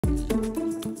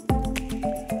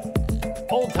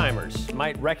Old-timers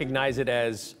might recognize it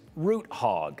as Root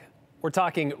Hog. We're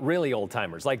talking really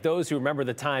old-timers, like those who remember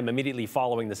the time immediately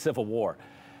following the Civil War.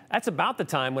 That's about the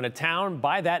time when a town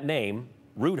by that name,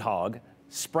 Root Hog,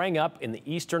 sprang up in the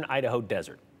eastern Idaho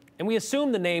desert. And we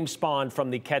assume the name spawned from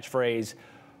the catchphrase,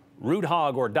 Root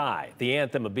Hog or Die, the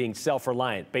anthem of being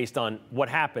self-reliant based on what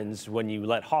happens when you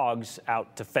let hogs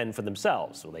out to fend for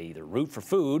themselves. So they either root for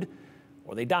food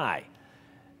or they die.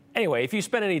 Anyway, if you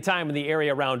spend any time in the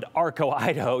area around Arco,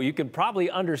 Idaho, you can probably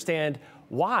understand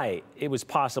why it was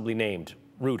possibly named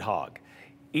Root Hog.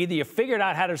 Either you figured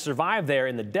out how to survive there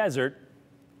in the desert,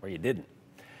 or you didn't.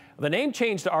 The name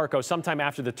changed to Arco sometime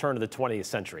after the turn of the 20th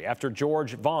century, after Georg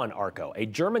Van Arco, a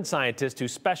German scientist who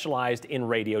specialized in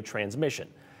radio transmission.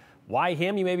 Why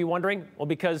him, you may be wondering? Well,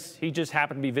 because he just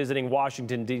happened to be visiting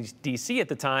Washington, D.C. at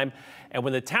the time, and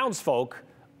when the townsfolk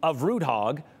of Root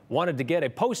Hog wanted to get a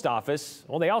post office,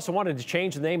 well, they also wanted to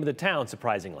change the name of the town,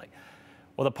 surprisingly.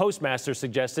 Well, the postmaster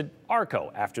suggested Arco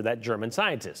after that German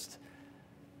scientist.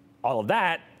 All of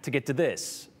that to get to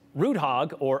this. Root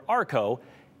Hog, or Arco,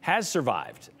 has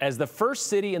survived as the first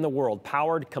city in the world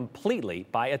powered completely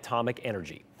by atomic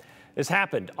energy. This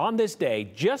happened on this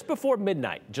day just before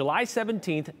midnight, July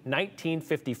 17th,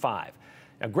 1955.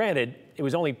 Now, granted, it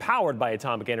was only powered by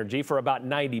atomic energy for about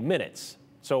 90 minutes.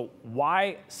 So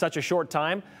why such a short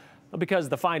time? Well, because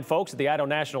the fine folks at the Idaho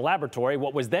National Laboratory,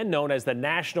 what was then known as the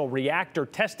National Reactor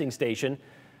Testing Station,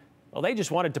 well, they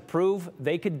just wanted to prove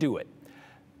they could do it.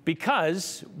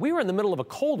 Because we were in the middle of a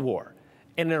Cold War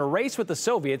and in a race with the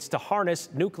Soviets to harness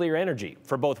nuclear energy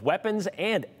for both weapons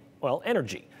and, well,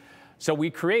 energy. So we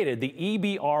created the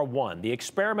EBR-1, the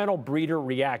Experimental Breeder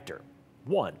Reactor,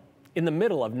 1, in the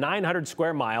middle of 900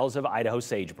 square miles of Idaho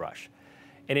sagebrush.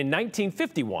 And in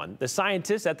 1951, the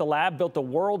scientists at the lab built the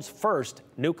world's first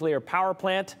nuclear power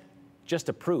plant just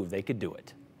to prove they could do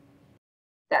it.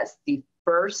 That's the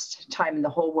first time in the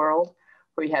whole world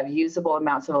where you have usable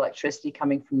amounts of electricity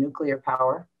coming from nuclear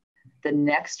power. The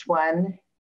next one,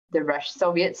 the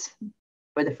Soviets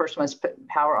were the first ones to put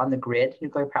power on the grid,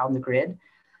 nuclear power on the grid.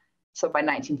 So by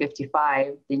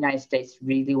 1955, the United States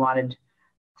really wanted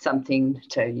something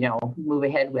to, move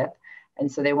ahead with.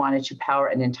 And so they wanted to power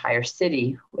an entire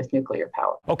city with nuclear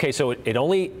power. Okay, so it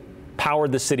only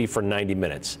powered the city for 90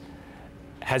 minutes.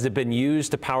 Has it been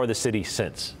used to power the city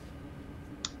since?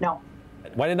 No.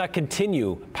 Why did it not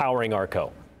continue powering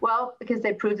Arco? Well, because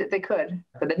they proved that they could.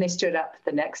 But then they stood up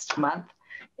the next month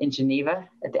in Geneva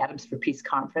at the Atoms for Peace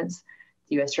conference.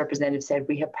 The U.S. representative said,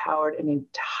 we have powered an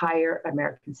entire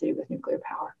American city with nuclear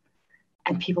power.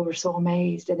 And people were so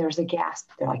amazed, and there was a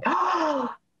gasp. They're like,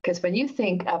 oh! Because when you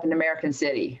think of an American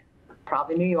city,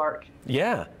 probably New York.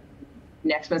 Yeah.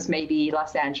 Next one's maybe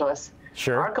Los Angeles.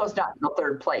 Sure. Arco's not in the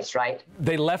third place, right?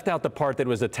 They left out the part that it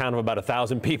was a town of about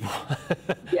 1,000 people.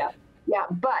 Yeah.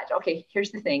 But, okay, here's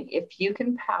the thing. If you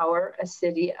can power a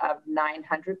city of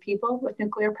 900 people with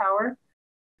nuclear power,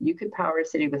 you could power a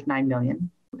city with 9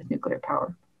 million with nuclear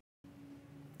power.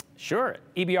 Sure.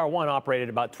 EBR-1 operated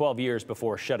about 12 years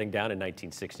before shutting down in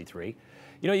 1963.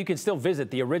 You can still visit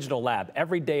the original lab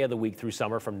every day of the week through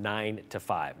summer from 9 to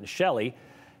 5. And Shelley,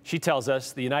 she tells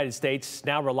us the United States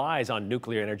now relies on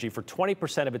nuclear energy for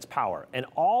 20% of its power. And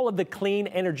all of the clean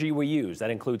energy we use,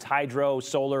 that includes hydro,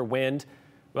 solar, wind,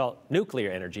 well, nuclear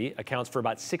energy accounts for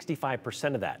about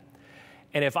 65% of that.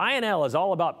 And if INL is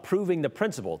all about proving the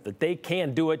principle that they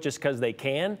can do it just because they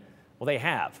can, well, they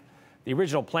have. The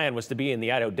original plan was to be in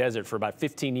the Idaho desert for about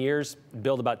 15 years,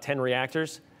 build about 10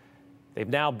 reactors. They've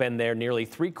now been there nearly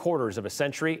 3/4 of a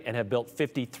century and have built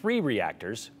 53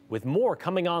 reactors, with more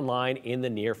coming online in the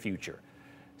near future.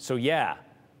 So yeah,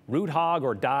 Root Hog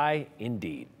or Die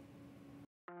indeed.